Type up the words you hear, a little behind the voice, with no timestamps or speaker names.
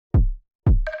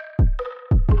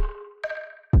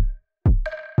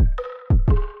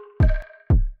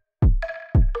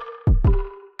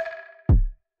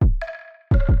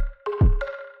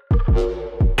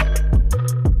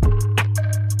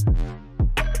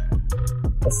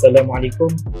Assalamualaikum,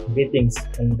 greetings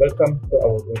and welcome to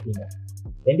our webinar.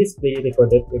 In this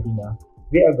pre-recorded webinar,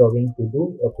 we are going to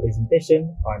do a presentation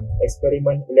on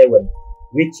experiment 11,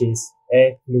 which is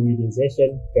air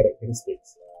fluidization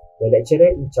characteristics. The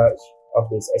lecturer in charge of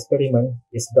this experiment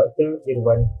is Dr.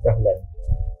 Irwan Dahlan.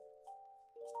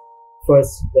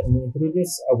 First, let me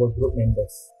introduce our group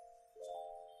members.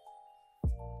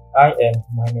 I am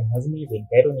Muhammad Hazmi bin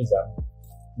Khairul Nizam.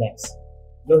 Next,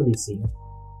 Lohli Singh,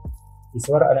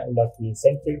 Iswara anak lelaki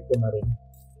Sentil Kemarin,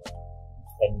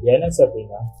 and Diana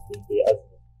Sabrina binti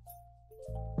Azmi.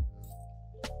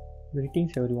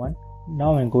 Greetings everyone.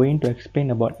 Now I'm going to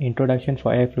explain about introduction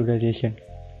for air fluidization.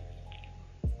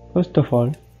 First of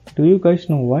all, do you guys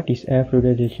know what is air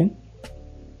fluidization?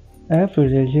 Air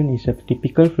fluidization is a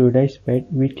typical fluidized bed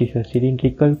which is a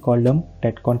cylindrical column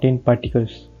that contains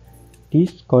particles.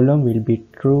 This column will be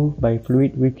through by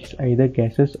fluid which is either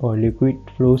gases or liquid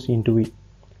flows into it.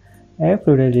 Air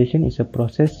fluidization is a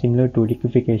process similar to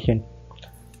liquefaction,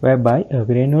 whereby a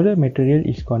granular material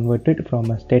is converted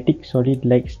from a static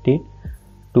solid-like state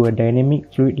to a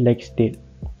dynamic fluid-like state.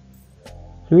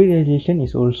 Fluidization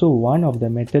is also one of the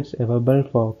methods available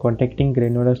for contacting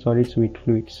granular solids with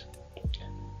fluids.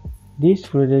 This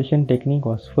fluidization technique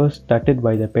was first started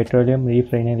by the petroleum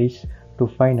refineries to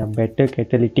find a better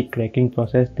catalytic cracking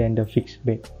process than the fixed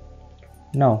bed.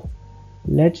 Now,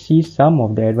 let's see some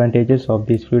of the advantages of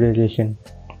this fluidization.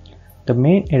 The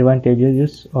main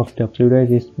advantages of the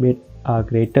fluidized bed are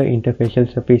greater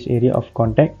interfacial surface area of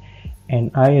contact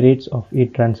and high rates of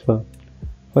heat transfer.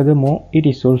 Furthermore, it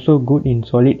is also good in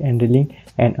solid handling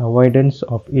and avoidance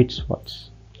of heat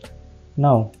spots.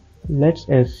 Now, let's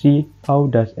see how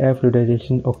does air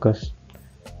fluidization occurs.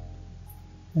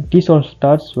 This all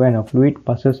starts when a fluid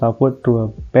passes upward through a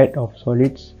bed of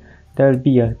solids. There will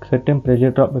be a certain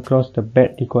pressure drop across the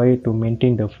bed required to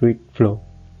maintain the fluid flow.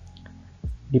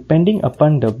 Depending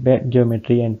upon the bed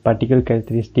geometry and particle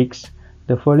characteristics,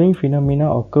 the following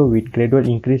phenomena occur with gradual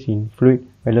increase in fluid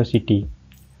velocity.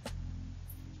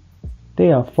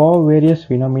 There are four various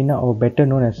phenomena, or better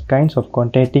known as kinds of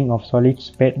contacting of solids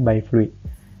bed by fluid.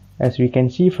 As we can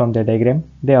see from the diagram,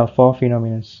 there are four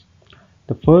phenomena.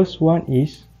 The first one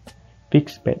is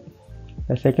fixed bed.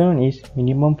 The second one is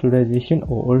minimum fluidization,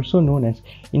 or also known as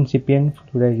incipient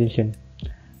fluidization.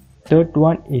 Third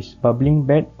one is bubbling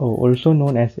bed, or also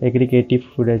known as aggregative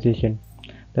fluidization.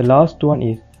 The last one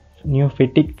is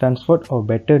neophytic transport, or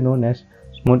better known as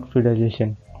smooth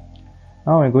fluidization.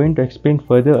 Now I'm going to explain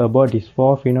further about these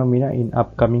four phenomena in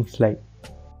upcoming slide.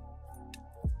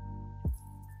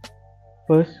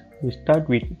 First, we start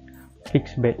with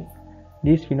fixed bed.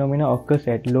 This phenomena occurs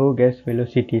at low gas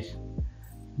velocities.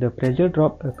 The pressure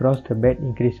drop across the bed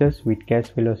increases with gas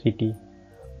velocity,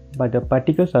 but the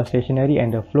particles are stationary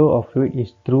and the flow of fluid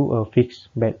is through a fixed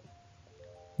bed.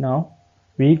 Now,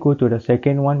 we go to the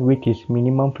second one, which is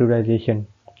minimum fluidization.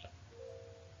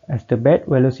 As the bed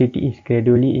velocity is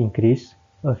gradually increased,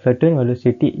 a certain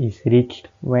velocity is reached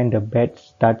when the bed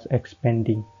starts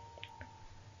expanding.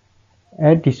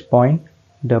 At this point,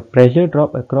 the pressure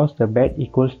drop across the bed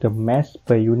equals the mass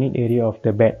per unit area of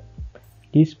the bed.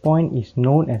 This point is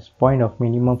known as point of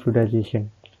minimum fluidization.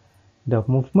 The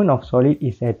movement of solid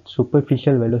is at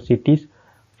superficial velocities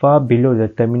far below the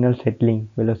terminal settling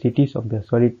velocities of the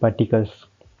solid particles.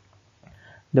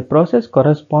 The process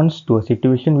corresponds to a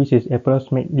situation which is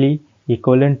approximately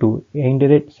equivalent to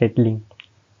indirect settling.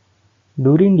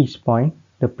 During this point,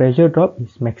 the pressure drop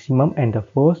is maximum and the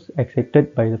force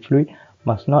exerted by the fluid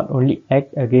must not only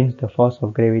act against the force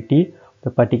of gravity of the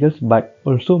particles but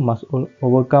also must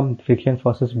overcome friction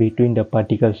forces between the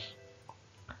particles.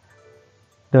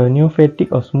 The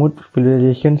neophytic or smooth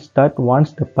fluidization starts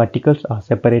once the particles are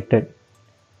separated.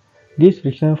 These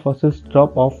frictional forces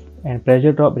drop off and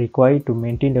pressure drop required to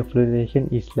maintain the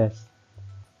fluidization is less.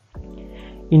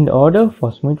 In the order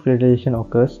for smooth fluidization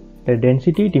occurs, the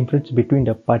density difference between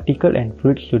the particle and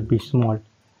fluid should be small.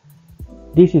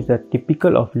 This is a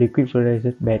typical of liquid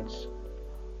fluidized beds.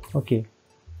 Okay,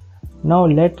 now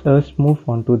let us move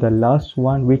on to the last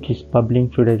one, which is bubbling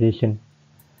fluidization.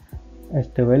 As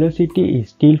the velocity is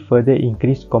still further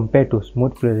increased compared to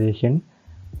smooth fluidization,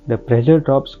 the pressure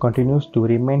drops continues to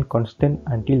remain constant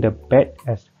until the bed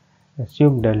has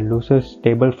assumed the losses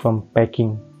stable from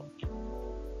packing.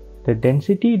 The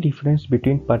density difference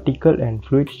between particle and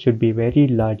fluid should be very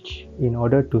large in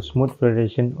order to smooth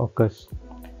fluidization occurs.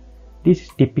 This is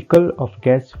typical of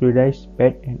gas fluidized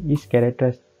bed and is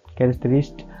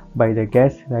characterized by the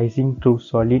gas rising through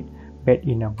solid bed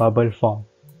in a bubble form.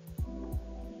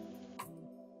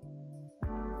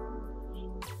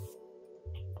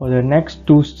 For the next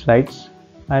two slides,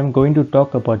 I am going to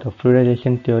talk about the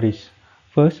fluidization theories.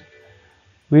 First,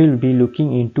 we will be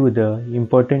looking into the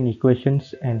important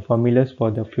equations and formulas for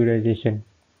the fluidization.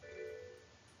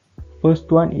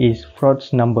 First one is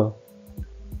Froude's number.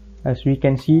 As we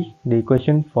can see, the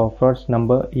equation for Froude's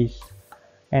number is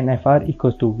NFR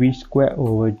equals to V square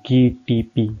over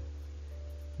GTP.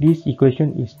 This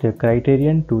equation is the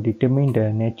criterion to determine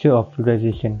the nature of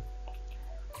fluidization.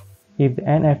 If the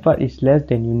NFR is less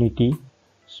than unity,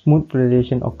 smooth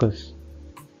fluidization occurs.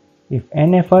 If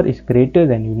NFR is greater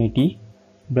than unity,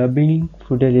 bubbling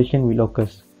fluidization will occur.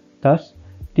 Thus,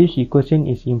 this equation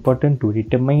is important to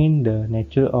determine the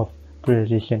nature of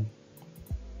fluidization.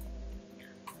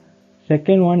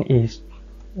 Second one is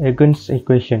Egan's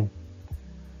equation.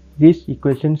 This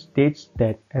equation states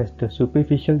that as the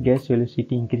superficial gas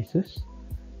velocity increases,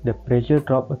 the pressure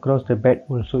drop across the bed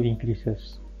also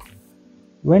increases.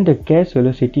 When the gas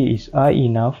velocity is high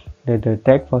enough that the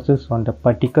drag forces on the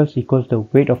particles equals the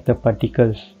weight of the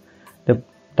particles,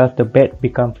 thus the bed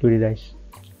becomes fluidized.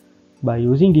 By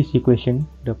using this equation,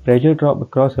 the pressure drop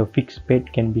across a fixed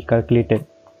bed can be calculated.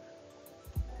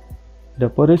 The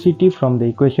porosity from the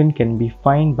equation can be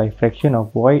found by fraction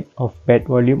of void of bed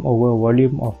volume over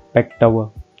volume of back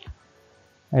tower.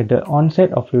 At the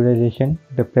onset of fluidization,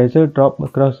 the pressure drop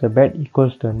across the bed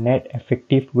equals the net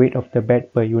effective weight of the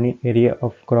bed per unit area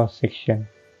of cross section.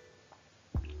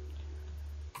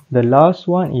 The last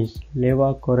one is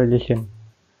Leva correlation.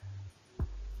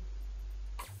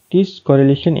 This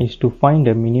correlation is to find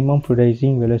the minimum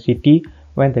fluidizing velocity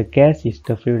when the gas is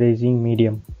the fluidizing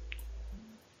medium.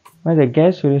 When the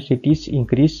gas velocities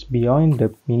increase beyond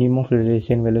the minimum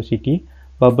fluidization velocity,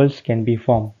 bubbles can be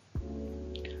formed.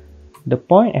 The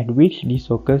point at which this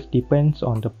occurs depends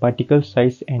on the particle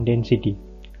size and density.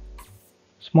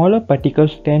 Smaller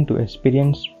particles tend to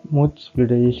experience smooth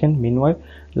fluidization, meanwhile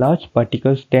large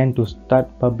particles tend to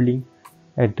start bubbling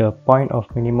at the point of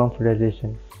minimum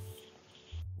fluidization.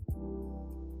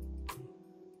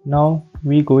 Now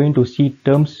we are going to see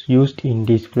terms used in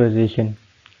this fluidization.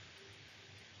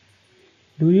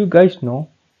 Do you guys know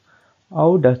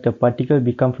how does the particle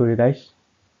become fluidized?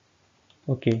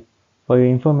 Okay, for your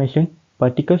information,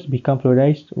 particles become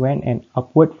fluidized when an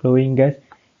upward flowing gas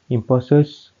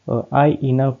imposes a high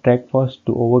enough drag force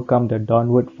to overcome the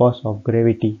downward force of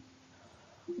gravity.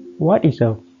 What is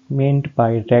meant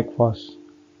by drag force?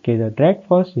 Okay, the drag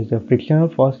force is the frictional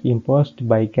force imposed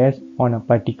by gas on a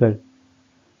particle.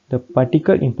 The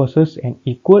particle imposes an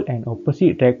equal and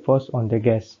opposite drag force on the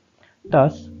gas.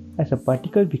 Thus, as a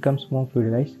particle becomes more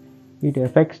fluidized, it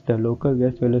affects the local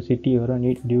gas velocity around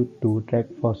it due to drag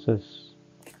forces.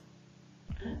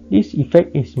 This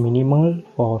effect is minimal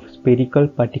for spherical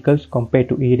particles compared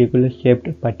to irregular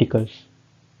shaped particles.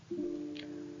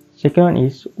 Second one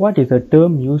is, what is the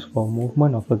term used for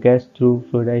movement of a gas through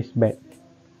fluidized bed?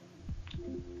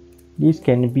 This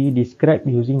can be described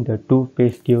using the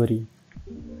two-phase theory.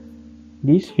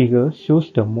 This figure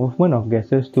shows the movement of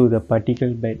gases through the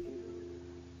particle bed.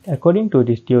 According to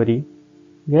this theory,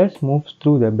 gas moves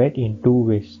through the bed in two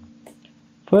ways.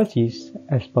 First is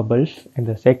as bubbles and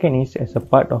the second is as a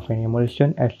part of an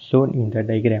emulsion as shown in the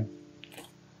diagram.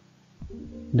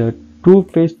 The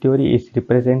two-phase theory is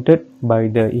represented by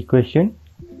the equation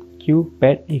Q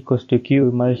bed equals to Q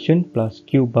emulsion plus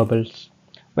Q bubbles,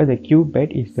 where the Q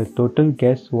bed is the total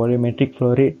gas volumetric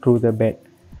flow rate through the bed.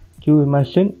 Q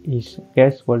emulsion is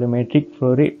gas volumetric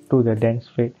flow rate through the dense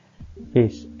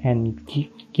phase, and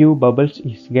Q bubbles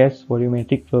is gas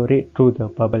volumetric flow rate through the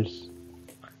bubbles.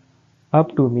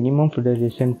 Up to minimum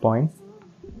fluidization point,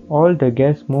 all the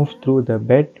gas moves through the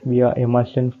bed via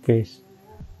emulsion phase.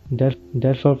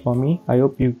 That's all for me. I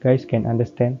hope you guys can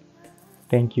understand.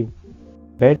 Thank you.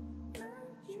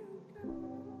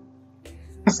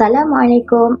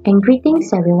 Assalamualaikum and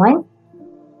greetings everyone.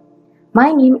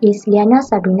 My name is Liana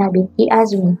Sabrina binti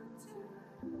Azmi.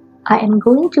 I am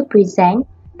going to present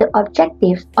the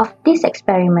objectives of this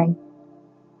experiment.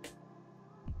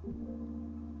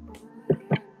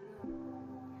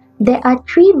 There are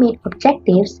three main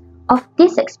objectives of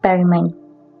this experiment.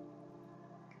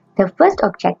 The first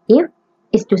objective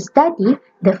is to study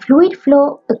the fluid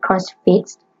flow across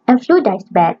fixed and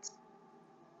fluidized beds.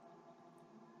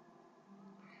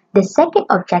 The second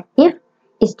objective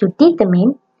is to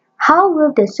determine how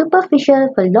will the superficial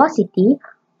velocity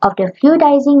of the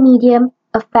fluidizing medium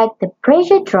affect the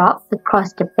pressure drop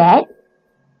across the bed,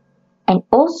 and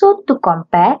also to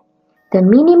compare the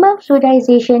minimum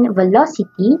fluidization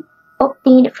velocity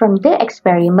obtained from the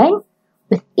experiment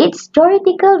with its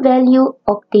theoretical value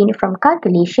obtained from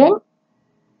calculation.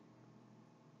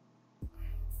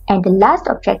 And the last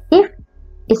objective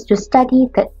is to study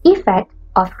the effect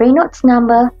of Reynolds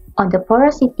number on the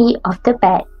porosity of the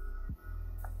bed.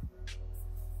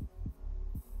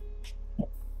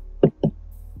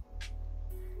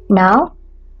 Now,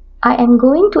 I am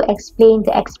going to explain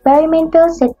the experimental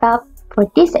setup for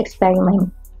this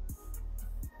experiment.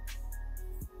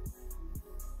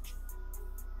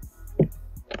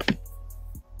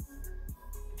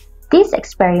 This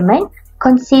experiment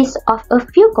consists of a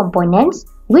few components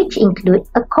which include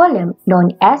a column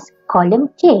known as column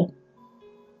K.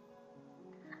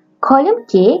 Column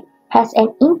K has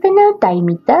an internal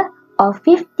diameter of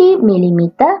 50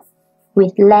 mm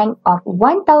with length of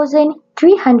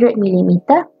 1300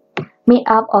 mm made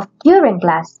up of Durand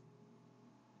glass.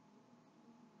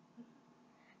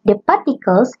 The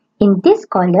particles in this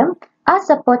column are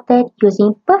supported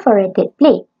using perforated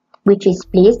plate, which is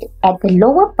placed at the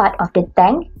lower part of the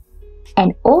tank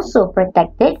and also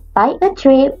protected by a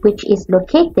tray which is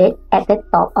located at the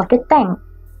top of the tank.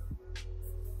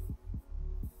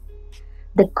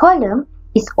 The column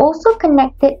is also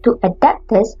connected to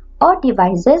adapters or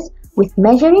devices with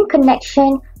measuring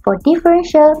connection for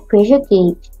differential pressure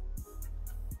gauge.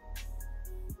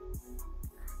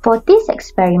 For this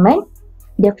experiment,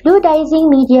 the fluidizing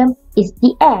medium is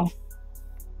the air.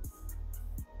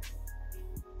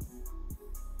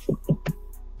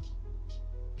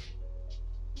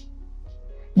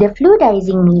 The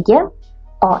fluidizing medium,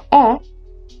 or air,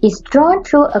 is drawn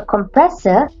through a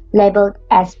compressor labeled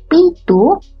as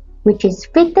P2, which is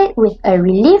fitted with a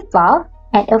relief valve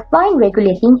and a fine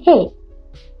regulating head.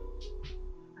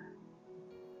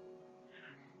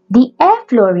 The air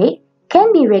flow rate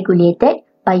can be regulated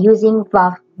by using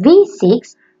valve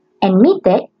V6 and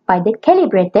metered by the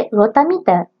calibrated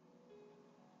rotameter.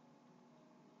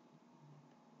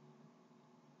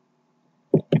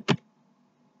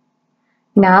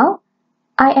 Now,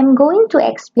 I am going to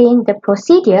explain the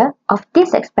procedure of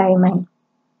this experiment.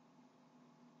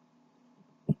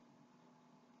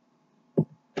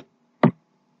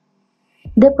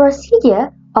 The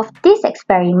procedure of this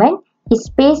experiment is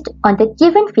based on the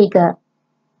given figure.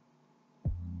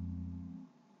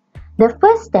 The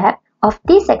first step of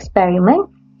this experiment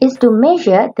is to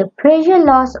measure the pressure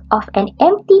loss of an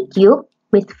empty tube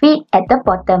with feed at the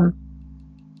bottom.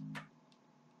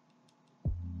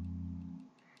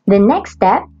 The next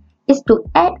step is to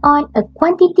add on a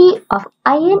quantity of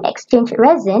ion exchange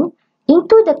resin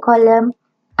into the column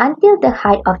until the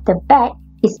height of the bed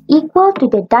is equal to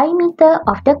the diameter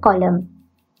of the column.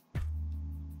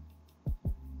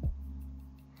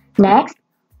 Next,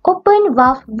 open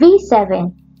valve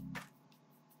V7.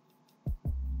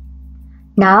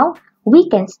 Now, we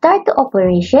can start the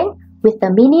operation with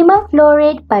the minimum flow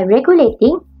rate by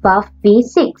regulating valve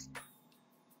V6.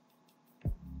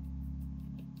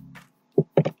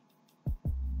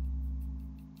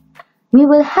 We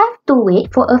will have to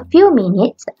wait for a few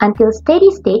minutes until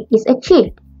steady state is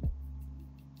achieved.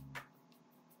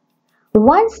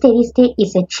 Once steady state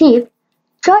is achieved,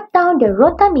 jot down the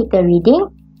rotameter reading,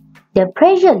 the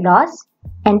pressure loss,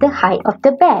 and the height of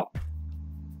the bed.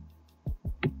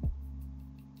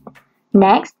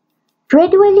 Next,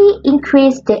 gradually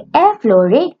increase the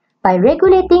airflow rate by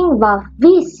regulating valve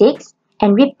V6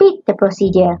 and repeat the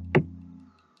procedure.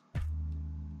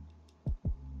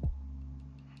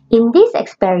 In this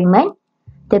experiment,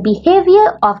 the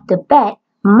behavior of the bed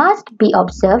must be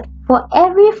observed for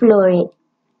every flow rate.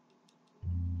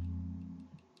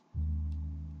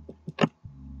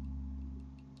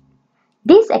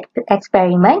 This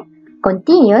experiment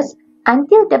continues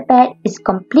until the bed is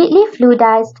completely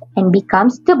fluidized and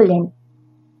becomes turbulent.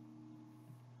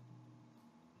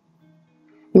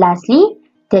 Lastly,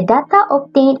 the data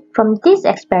obtained from this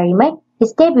experiment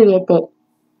is tabulated.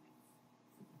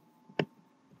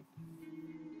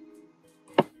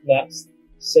 Next,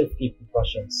 safety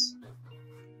precautions.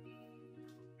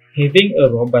 Having a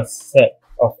robust set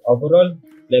of overall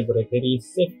laboratory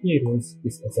safety rules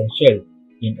is essential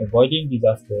in avoiding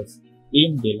disasters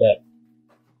in the lab.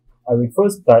 I will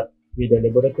first start with the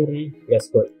laboratory dress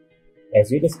code.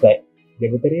 As we described,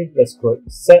 laboratory dress code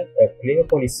set a clear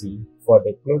policy for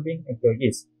the clothing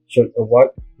employees should avoid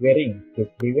wearing to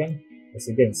prevent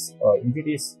accidents or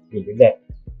injuries in the lab.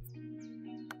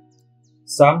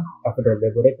 Some of the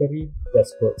laboratory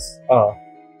dress codes are: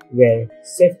 wear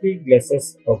safety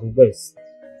glasses or goggles,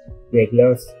 wear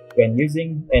gloves when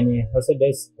using any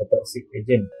hazardous or toxic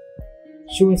agent,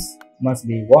 shoes must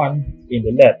be worn in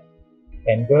the lab,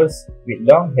 and girls with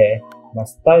long hair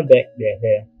must tie back their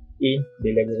hair in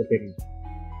the laboratory,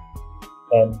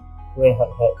 and wear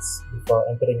hard hats before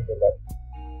entering the lab.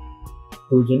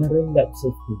 To general lab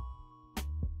safety,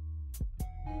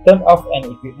 turn off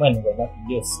any equipment when not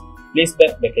in use. Place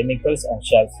back the chemicals on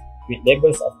shelves with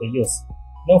labels after use.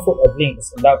 No food or drink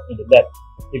is allowed in the lab.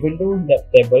 Even though lab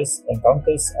tables and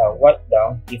counters are wiped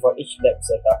down before each lab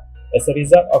setup, As a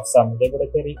result of some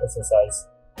laboratory exercise,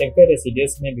 chemical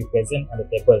residues may be present on the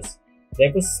tables.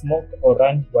 Never smoke or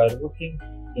run while working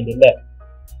in the lab.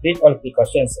 Read all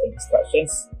precautions and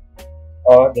instructions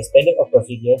or the standard of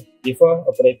procedure before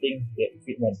operating the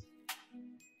equipment.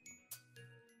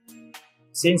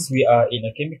 Since we are in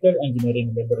a chemical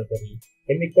engineering laboratory,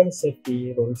 chemical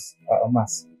safety rules are a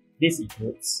must. This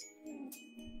includes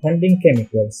handling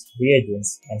chemicals,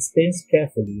 reagents, and stains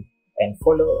carefully and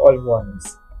follow all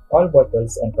warnings. All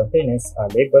bottles and containers are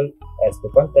labeled as the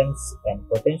contents and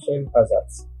potential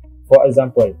hazards. For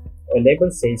example, a label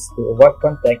says to avoid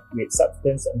contact with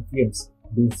substance and fumes.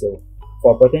 Do so.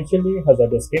 For potentially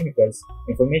hazardous chemicals,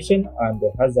 information on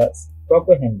the hazards,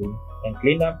 proper handling, and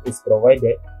cleanup is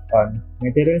provided on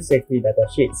Material Safety Data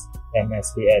Sheets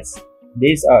 (MSDS).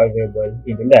 These are available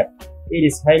in the lab. It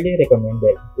is highly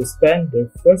recommended to spend the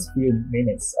first few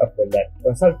minutes of the lab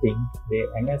consulting the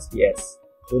MSDS.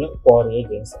 Do not pour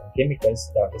reagents and chemicals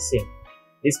down the sink.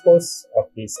 Dispose of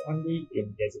these only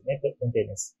in designated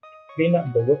containers. Clean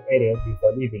up the work area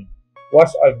before leaving.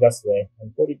 Wash all glassware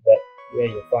and put it back where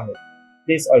you found it.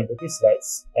 Place all dirty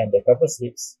slides and the cover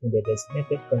slips in the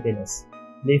designated containers.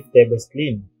 Leave tables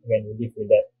clean when you leave the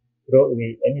lab. Throw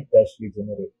away any trash you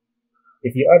generate.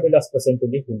 If you are the last person to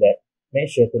leave the lab, make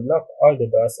sure to lock all the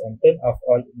doors and turn off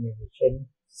all ignition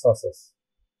sources.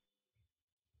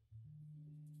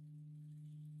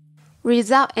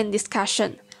 Result and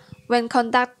discussion. When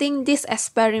conducting this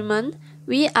experiment,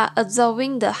 we are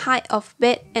observing the height of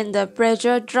bed and the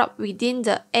pressure drop within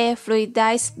the air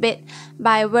fluidized bed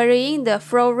by varying the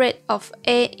flow rate of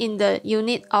air in the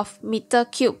unit of meter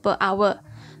cube per hour.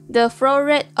 The flow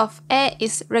rate of air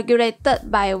is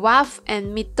regulated by valve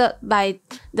and metered by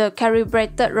the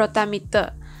calibrated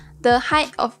rotameter. The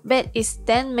height of bed is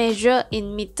then measured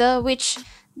in meter, which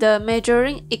the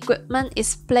measuring equipment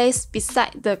is placed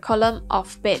beside the column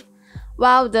of bed,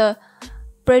 while the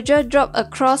pressure drop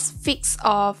across fixed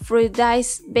or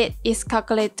fluidized bed is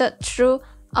calculated through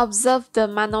observe the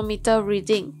manometer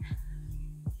reading.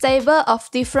 Table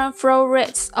of different flow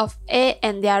rates of air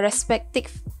and their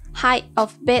respective height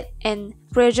of bed and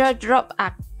pressure drop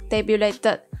are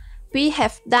tabulated. We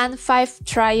have done 5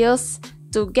 trials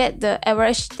to get the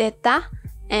average data,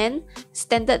 and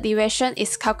standard deviation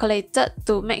is calculated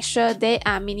to make sure there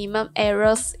are minimum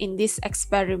errors in this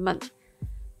experiment.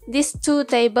 These 2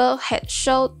 tables had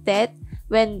showed that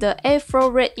when the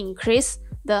airflow rate increased,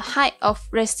 the height of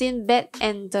resin bed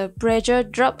and the pressure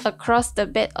drop across the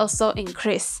bed also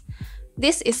increased.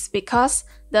 This is because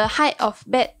the height of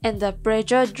bed and the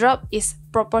pressure drop is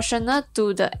proportional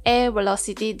to the air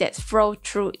velocity that flows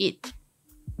through it.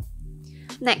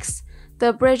 Next,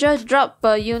 the pressure drop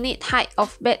per unit height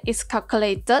of bed is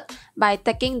calculated by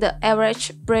taking the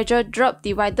average pressure drop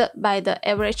divided by the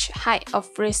average height of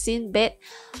resin bed,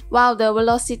 while the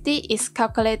velocity is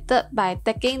calculated by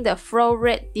taking the flow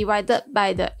rate divided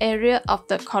by the area of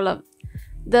the column.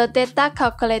 The data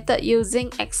calculated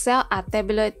using Excel are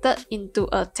tabulated into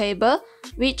a table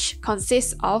which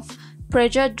consists of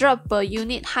pressure drop per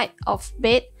unit height of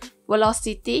bed,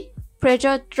 velocity,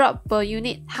 pressure drop per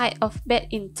unit height of bed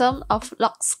in terms of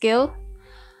log scale,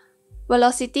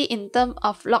 velocity in terms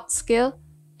of log scale,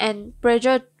 and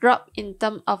pressure drop in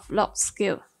terms of log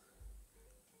scale.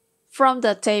 From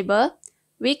the table,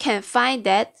 we can find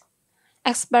that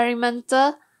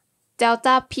experimental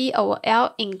delta P over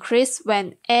L increased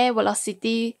when air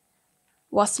velocity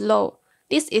was low.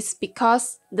 This is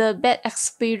because the bed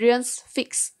experienced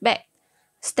fixed bed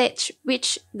stage,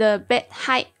 which the bed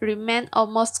height remained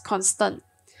almost constant.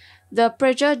 The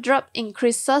pressure drop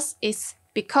increases is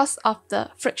because of the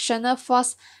frictional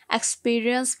force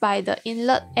experienced by the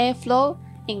inlet airflow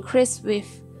increased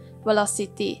with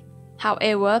velocity.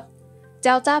 However,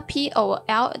 delta P over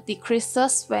L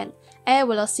decreases when air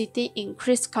velocity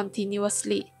increases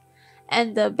continuously,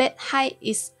 and the bed height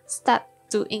is start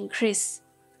to increase.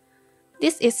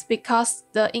 This is because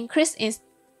the increase in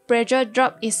pressure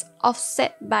drop is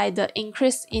offset by the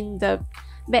increase in the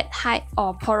bed height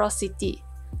or porosity.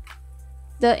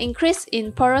 The increase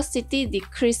in porosity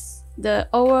decreases the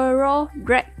overall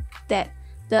drag that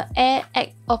the air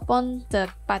acts upon the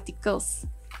particles.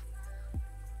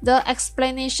 The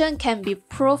explanation can be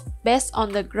proved based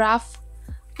on the graph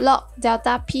log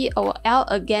delta P over L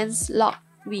against log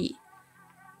V.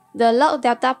 The log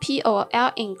delta P over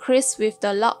L increased with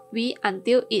the log V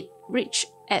until it reached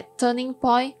at turning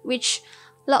point, which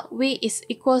log V is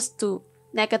equals to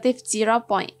negative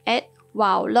 0.8,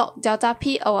 while log delta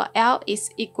P over L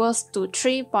is equals to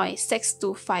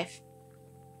 3.625.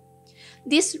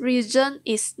 This region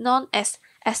is known as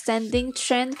ascending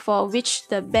trend, for which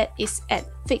the bed is at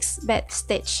fixed bed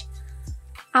stage.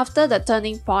 After the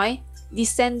turning point,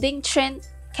 descending trend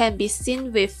can be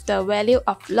seen with the value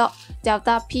of log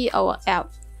delta P over L.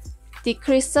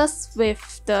 Decreases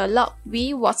with the log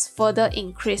V was further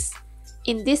increased.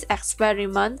 In this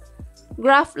experiment,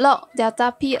 graph log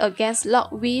delta P against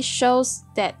log V shows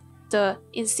that the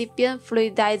incipient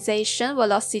fluidization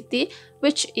velocity,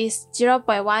 which is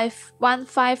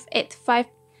 0.1585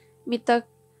 meter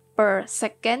per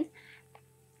second,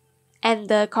 and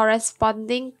the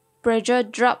corresponding pressure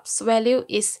drops value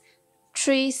is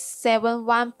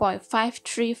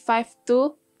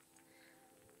 371.5352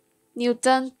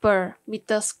 Newton per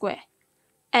meter square.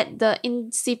 At the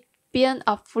incipient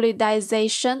of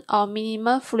fluidization or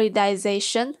minimum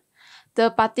fluidization,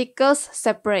 the particles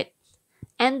separate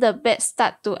and the bed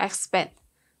start to expand.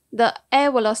 The air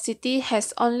velocity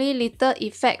has only little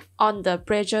effect on the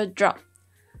pressure drop.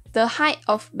 The height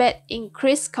of bed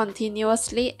increases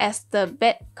continuously as the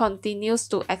bed continues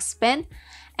to expand,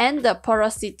 and the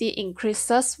porosity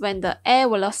increases when the air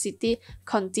velocity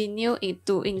continues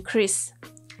to increase.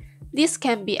 This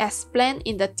can be explained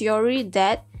in the theory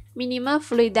that minimum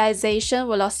fluidization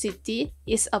velocity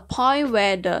is a point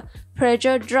where the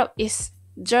pressure drop is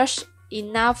just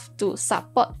enough to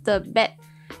support the bed,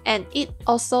 and it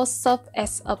also serves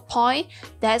as a point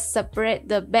that separates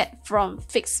the bed from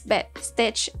fixed bed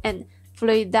stage and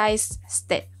fluidized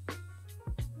state.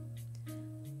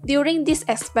 During this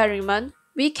experiment,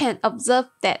 we can observe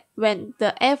that when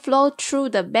the air flows through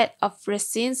the bed of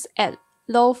resins at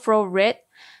low flow rate,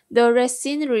 the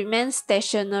resin remains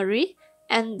stationary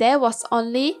and there was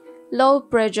only low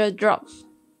pressure drop.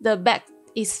 The bed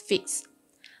is fixed.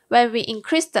 When we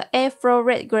increase the air flow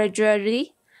rate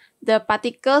gradually, the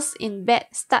particles in bed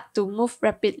start to move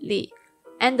rapidly,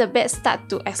 and the bed start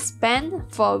to expand,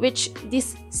 for which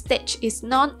this stage is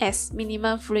known as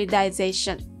minimum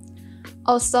fluidization.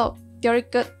 Also,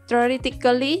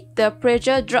 theoretically, the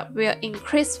pressure drop will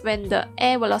increase when the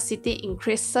air velocity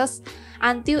increases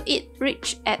until it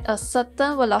reaches at a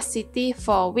certain velocity,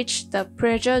 for which the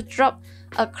pressure drop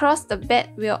across the bed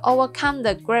will overcome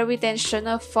the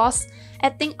gravitational force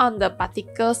acting on the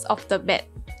particles of the bed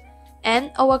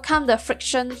and overcome the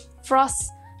friction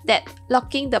force that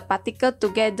locking the particles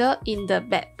together in the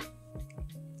bed.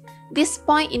 This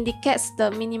point indicates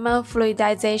the minimum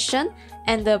fluidization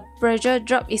and the pressure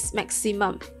drop is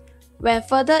maximum. When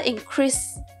further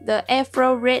increase the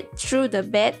airflow rate through the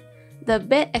bed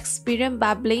experience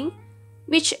bubbling,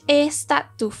 which air start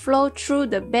to flow through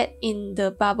the bed in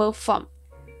the bubble form.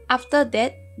 After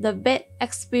that, the bed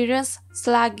experience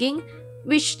slugging,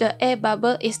 which the air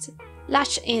bubble is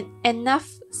large enough,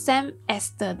 same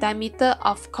as the diameter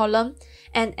of column,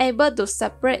 and able to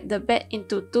separate the bed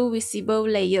into two visible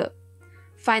layers.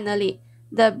 Finally,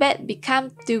 the bed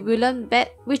becomes turbulent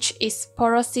bed, which is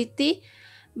porosity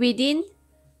within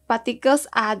particles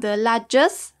are the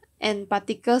largest and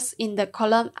particles in the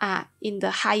column are in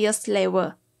the highest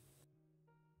level.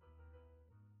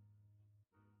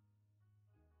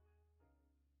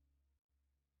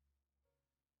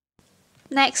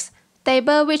 Next,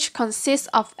 table which consists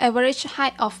of average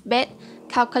height of bed,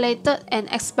 calculated and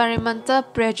experimental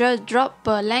pressure drop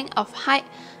per length of height,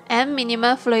 and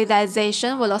minimum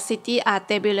fluidization velocity are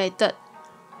tabulated.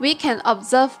 We can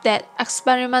observe that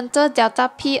experimental delta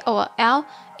P over L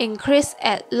increase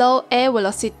at low air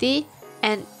velocity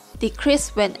and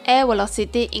decrease when air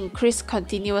velocity increase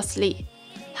continuously.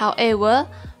 However,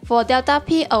 for delta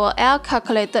P over L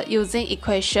calculated using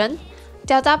equation,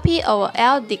 delta P over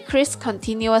L decrease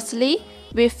continuously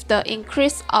with the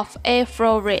increase of air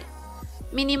flow rate.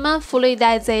 Minimum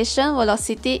fluidization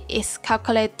velocity is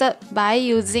calculated by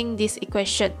using this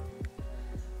equation.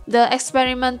 The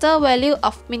experimental value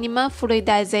of minimum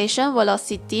fluidization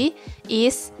velocity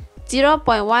is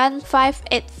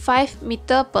 0.1585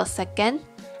 meter per second,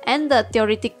 and the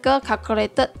theoretical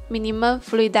calculated minimum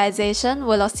fluidization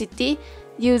velocity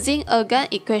using Ergun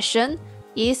equation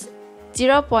is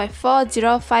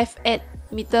 0.4058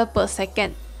 meter per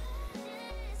second.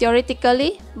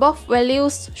 Theoretically, both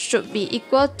values should be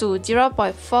equal to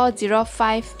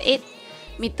 0.4058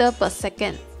 meter per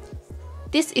second.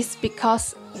 This is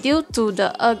because due to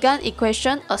the Ergun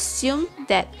equation assume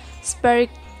that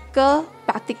spherical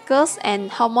particles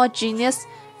and homogeneous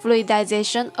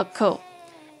fluidization occur,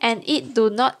 and it do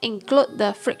not include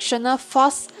the frictional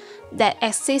force that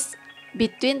exists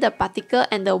between the particle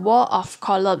and the wall of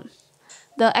column.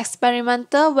 The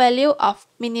experimental value of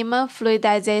minimum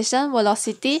fluidization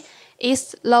velocity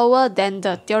is lower than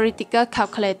the theoretical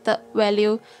calculated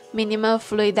value minimum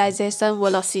fluidization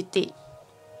velocity.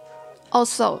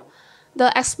 Also,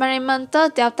 the experimental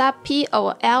delta P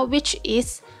over L, which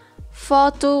is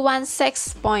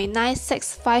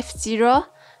 4216.9650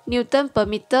 Newton per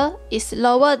meter is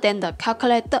lower than the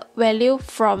calculated value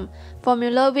from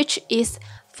formula, which is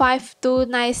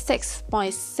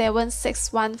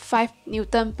 5296.7615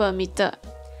 Newton per meter.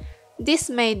 This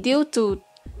may be due to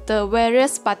the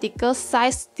various particle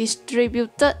size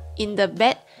distributed in the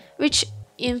bed, which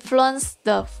influence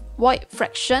the void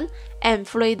fraction and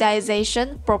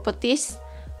fluidization properties,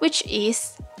 which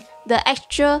is the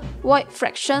actual void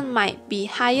fraction might be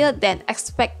higher than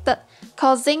expected,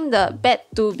 causing the bed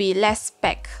to be less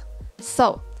packed.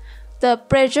 So, the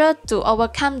pressure to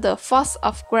overcome the force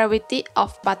of gravity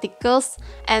of particles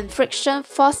and friction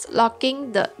force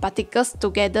locking the particles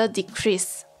together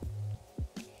decrease.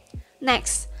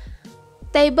 Next,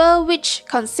 table which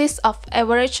consists of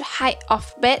average height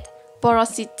of bed,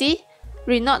 porosity,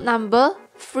 Reynolds number,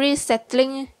 free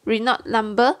settling Reynolds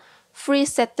number, free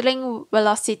settling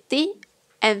velocity,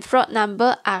 and float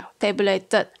number are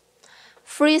tabulated.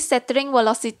 Free settling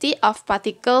velocity of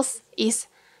particles is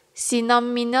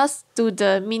synonymous to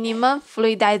the minimum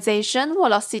fluidization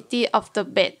velocity of the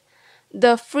bed.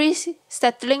 The free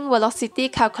settling velocity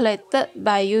calculated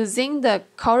by using the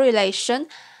correlation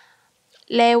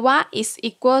Lewa is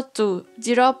equal to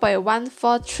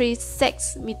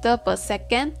 0.1436 meter per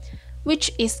second,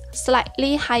 which is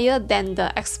slightly higher than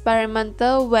the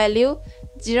experimental value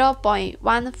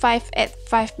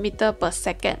 0.1585 meter per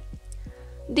second.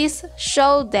 This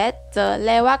shows that the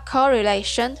Lewa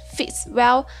correlation fits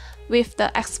well with the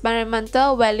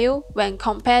experimental value when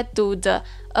compared to the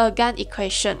Ergun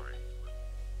equation.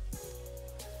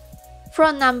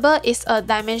 Float number is a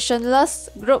dimensionless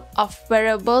group of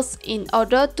variables in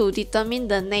order to determine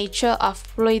the nature of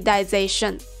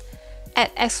fluidization.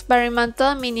 At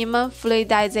experimental minimum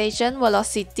fluidization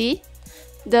velocity,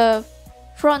 the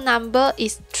float number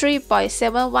is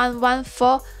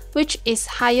 3.7114, which is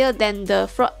higher than the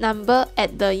float number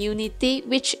at the unity,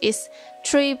 which is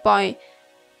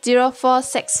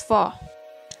 3.0464.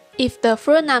 If the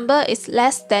float number is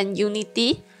less than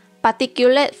unity,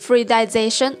 particulate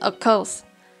fluidization occurs.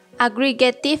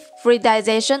 Aggregative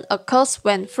fluidization occurs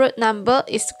when float number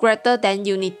is greater than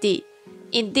unity.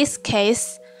 In this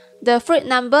case, the float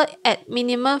number at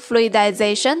minimum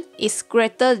fluidization is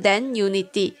greater than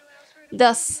unity.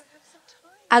 Thus,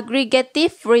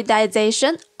 aggregative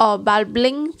fluidization or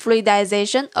bubbling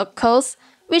fluidization occurs,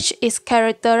 which is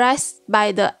characterized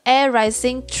by the air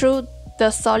rising through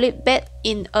the solid bed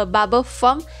in a bubble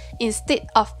form instead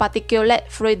of particulate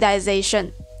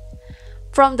fluidization.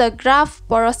 From the graph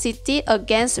porosity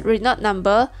against Reynolds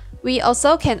number, we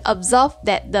also can observe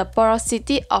that the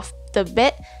porosity of the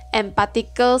bed and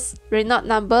particles Reynolds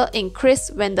number increase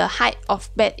when the height of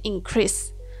bed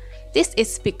increase. This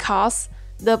is because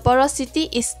the porosity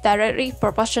is directly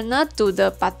proportional to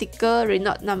the particle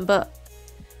Reynolds number.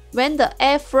 When the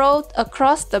air flows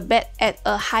across the bed at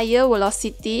a higher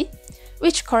velocity,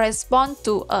 which corresponds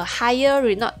to a higher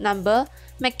Reynolds number,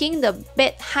 making the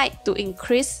bed height to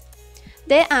increase,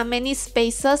 there are many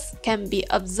spaces can be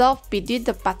absorbed between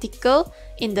the particle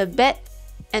in the bed,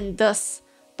 and thus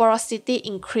porosity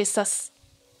increases.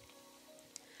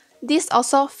 This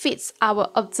also fits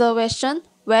our observation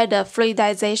where the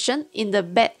fluidization in the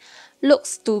bed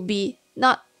looks to be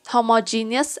not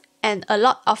homogeneous and a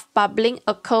lot of bubbling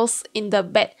occurs in the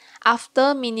bed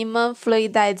after minimum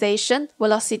fluidization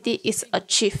velocity is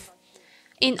achieved.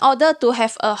 In order to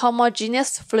have a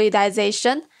homogeneous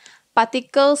fluidization,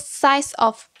 particle size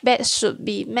of bed should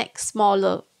be made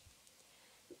smaller.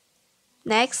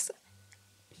 Next,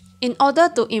 in order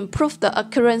to improve the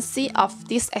accuracy of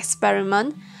this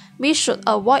experiment, we should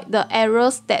avoid the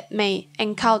errors that may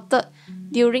encountered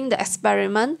during the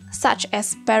experiment, such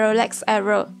as parallax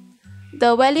error.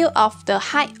 The value of the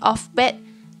height of bed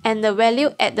and the value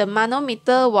at the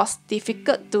manometer was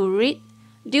difficult to read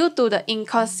due to the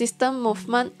inconsistent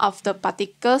movement of the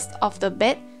particles of the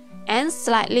bed and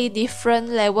slightly different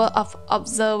level of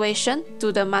observation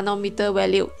to the manometer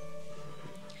value.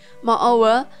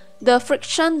 Moreover, the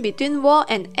friction between wall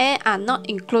and air are not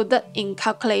included in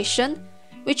calculation,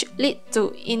 which lead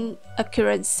to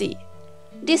inaccuracy.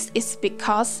 This is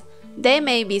because there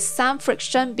may be some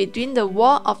friction between the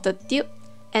wall of the tube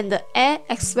and the air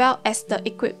as well as the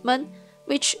equipment,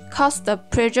 which cause the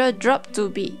pressure drop to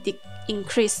be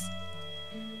increased.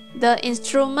 The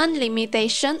instrument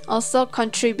limitation also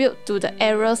contribute to the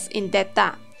errors in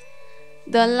data.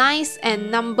 The lines and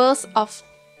numbers of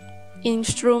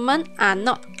instrument are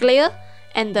not clear,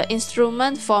 and the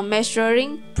instrument for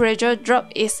measuring pressure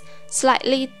drop is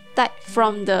slightly tight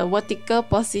from the vertical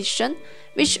position,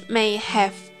 which may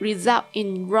have result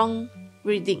in wrong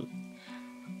reading.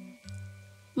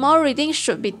 More readings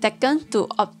should be taken to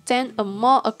obtain a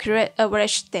more accurate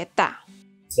average data.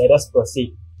 Let us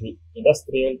proceed with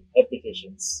industrial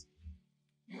applications.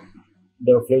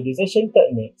 The fluidization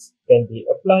techniques can be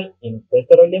applied in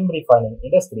petroleum refining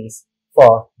industries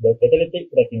for the catalytic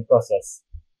cracking process.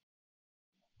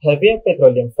 Heavier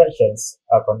petroleum fractions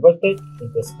are converted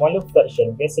into smaller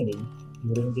fraction gasoline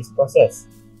during this process.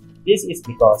 This is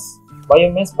because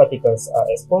biomass particles are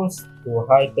exposed to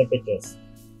high temperatures.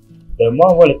 The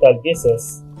more volatile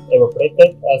gases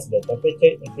evaporated as the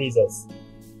temperature increases.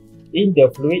 In the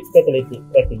fluid catalytic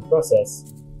cracking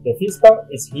process, the feedstock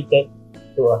is heated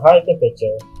to a high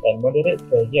temperature and moderate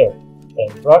pressure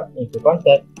and brought into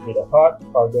contact with a hot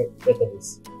powdered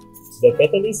catalyst. The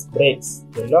catalyst breaks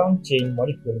the long chain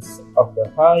molecules of the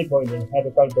high boiling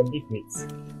hydrocarbon liquids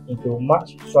into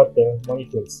much shorter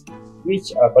molecules,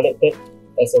 which are collected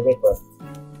as a vapor.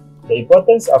 The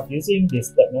importance of using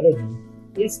this technology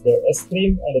is the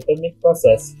extreme endothermic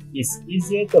process is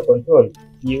easier to control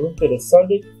due to the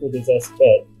solid fluidized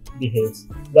bed behaves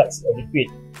like a liquid,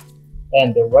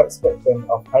 and the wide spectrum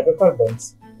of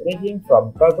hydrocarbons ranging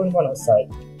from carbon monoxide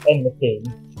and methane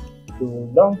to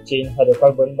long-chain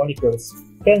hydrocarbon molecules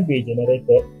can be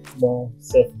generated more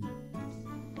safely.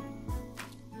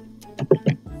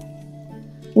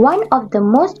 One of the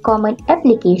most common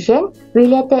applications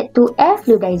related to air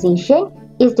fluidization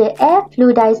is the air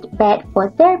fluidized bed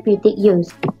for therapeutic use.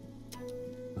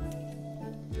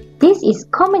 This is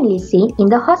commonly seen in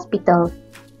the hospital.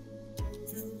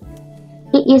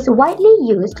 It is widely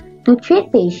used to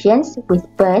treat patients with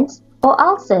burns or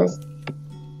ulcers.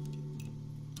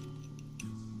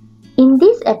 In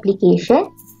this application,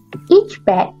 each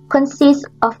bed consists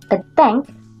of a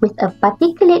tank with a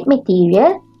particulate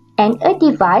material and a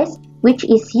device which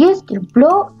is used to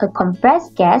blow a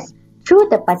compressed gas through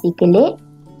the particulate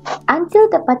until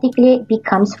the particulate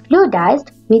becomes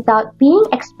fluidized without being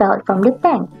expelled from the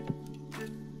tank.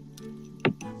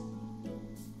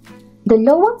 The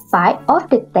lower part of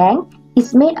the tank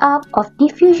is made up of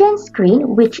diffusion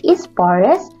screen which is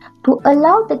porous to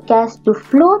allow the gas to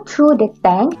flow through the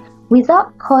tank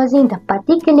without causing the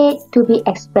particulate to be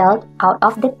expelled out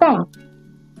of the tank.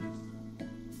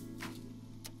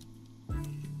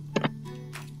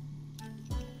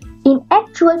 In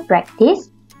actual practice,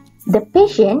 the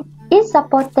patient is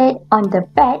supported on the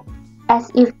bed as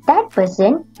if that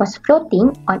person was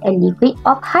floating on a liquid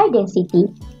of high density.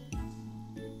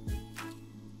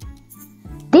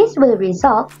 This will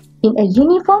result in a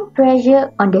uniform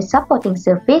pressure on the supporting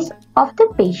surface of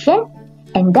the patient,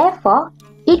 and therefore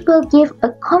it will give a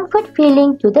comfort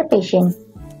feeling to the patient.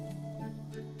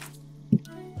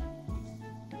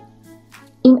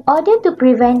 In order to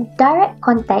prevent direct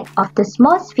contact of the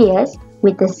small spheres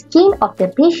with the skin of the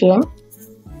patient,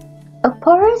 a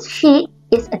porous sheet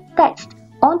is attached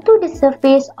onto the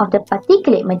surface of the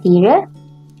particulate material,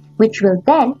 which will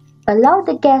then allow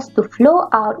the gas to flow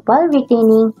out while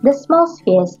retaining the small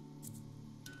spheres.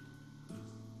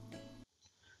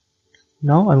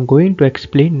 Now I'm going to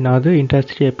explain another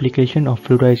industry application of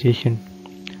fluidization.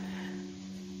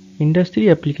 Industry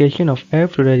application of air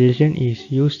fluidization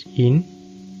is used in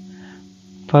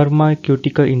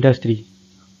pharmaceutical industry.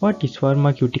 What is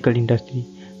pharmaceutical industry?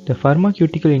 The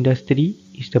pharmaceutical industry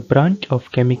is the branch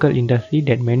of chemical industry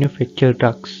that manufactures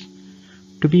drugs.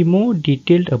 To be more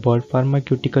detailed about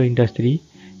pharmaceutical industry,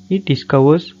 it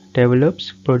discovers,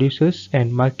 develops, produces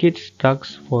and markets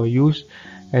drugs for use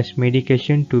as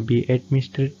medication to be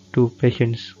administered to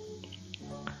patients.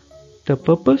 The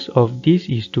purpose of this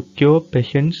is to cure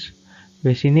patients,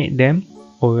 vaccinate them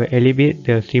or alleviate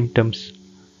their symptoms.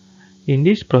 In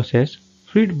this process,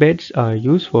 fluid beds are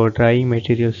used for drying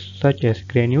materials such as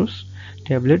granules,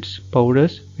 tablets,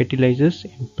 powders, fertilizers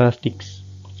and plastics.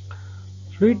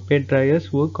 Fluid bed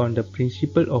dryers work on the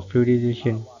principle of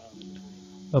fluidization,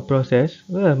 a process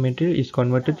where a material is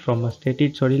converted from a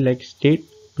static solid-like state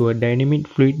to a dynamic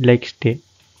fluid-like state.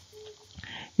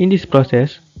 In this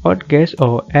process, hot gas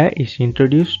or air is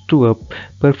introduced through a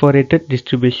perforated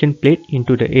distribution plate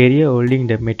into the area holding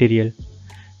the material.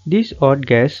 This hot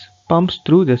gas pumps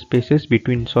through the spaces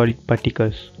between solid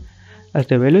particles. As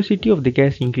the velocity of the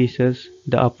gas increases,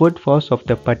 the upward force of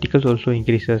the particles also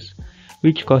increases,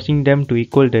 which causing them to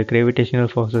equal the gravitational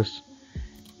forces.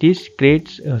 This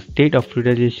creates a state of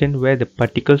fluidization where the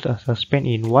particles are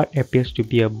suspended in what appears to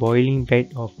be a boiling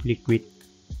bed of liquid.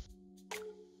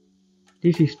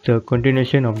 This is the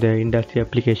continuation of the industry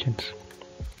applications.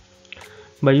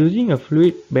 By using a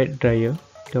fluid bed dryer,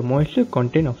 the moisture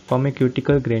content of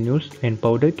pharmaceutical granules and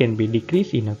powder can be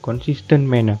decreased in a consistent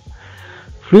manner.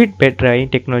 Fluid bed drying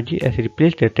technology has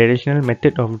replaced the traditional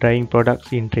method of drying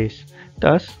products in trays.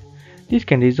 Thus, This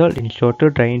can result in shorter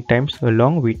drying times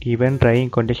along with even drying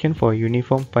conditions for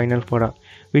uniform final product,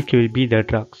 which will be the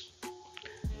drugs.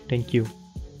 Thank you.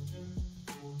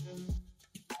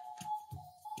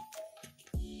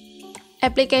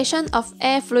 Application of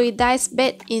air fluidized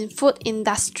bed in food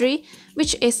industry,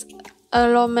 which is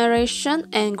agglomeration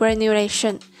and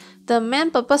granulation. The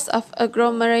main purpose of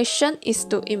agglomeration is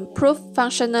to improve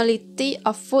functionality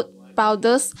of food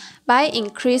powders by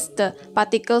increase the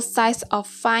particle size of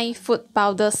fine food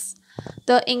powders.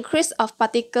 The increase of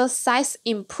particle size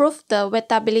improves the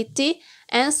wettability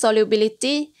and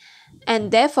solubility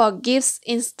and therefore gives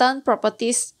instant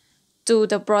properties to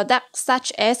the product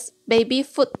such as baby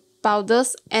food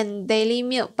powders and daily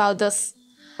milk powders.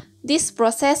 This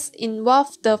process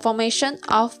involves the formation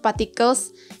of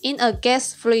particles in a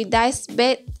gas fluidized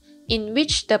bed in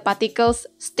which the particles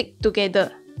stick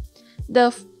together.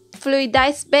 The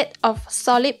fluidized bed of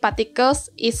solid particles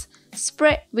is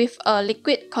spread with a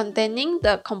liquid containing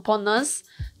the components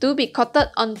to be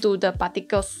coated onto the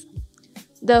particles.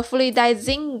 The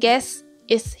fluidizing gas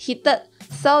is heated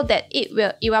so that it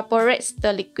will evaporate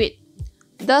the liquid,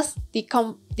 thus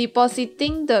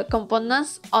depositing the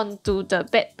components onto the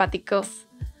bed particles.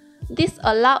 This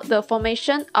allows the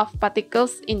formation of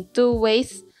particles in two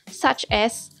ways, such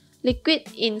as liquid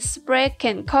in spray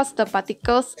can cause the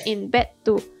particles in bed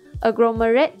to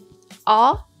agglomerate,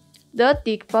 or the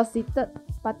deposited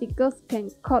particles can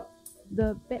coat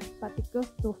the bed particles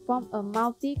to form a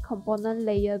multi-component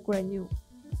layer granule.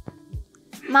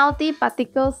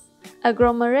 Multi-particles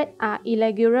agglomerate are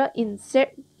irregular in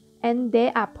shape and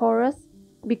they are porous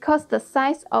because the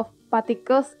size of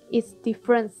particles is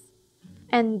different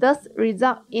and thus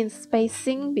result in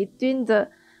spacing between the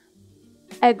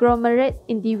agglomerate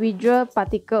individual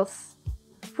particles.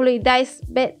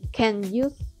 Fluidized bed can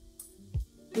use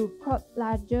to coat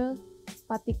larger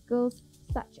particles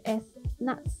such as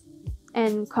nuts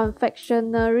and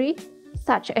confectionery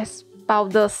such as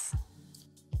powders.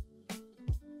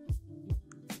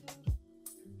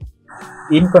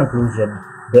 In conclusion,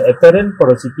 the apparent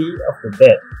porosity of the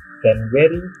bed can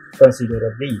vary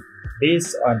considerably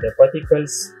based on the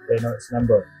particle's Reynolds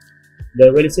number.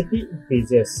 The velocity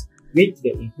increases with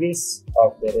the increase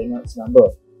of the Reynolds number.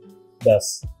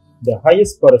 Thus, the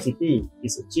highest porosity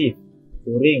is achieved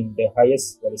during the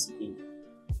highest velocity.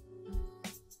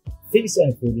 Fixed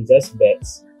and fluidized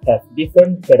beds have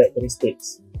different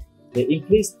characteristics. The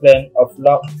increased trend of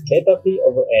log beta P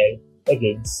over L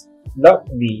against log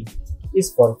V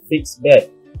is for fixed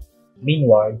bed.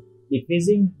 Meanwhile,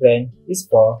 decreasing trend is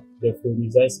for the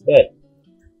fluidized bed.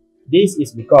 This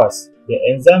is because the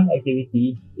enzyme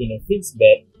activity in a fixed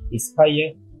bed is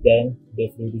higher than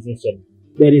the fluidization.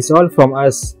 That is all from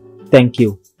us. Thank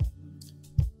you.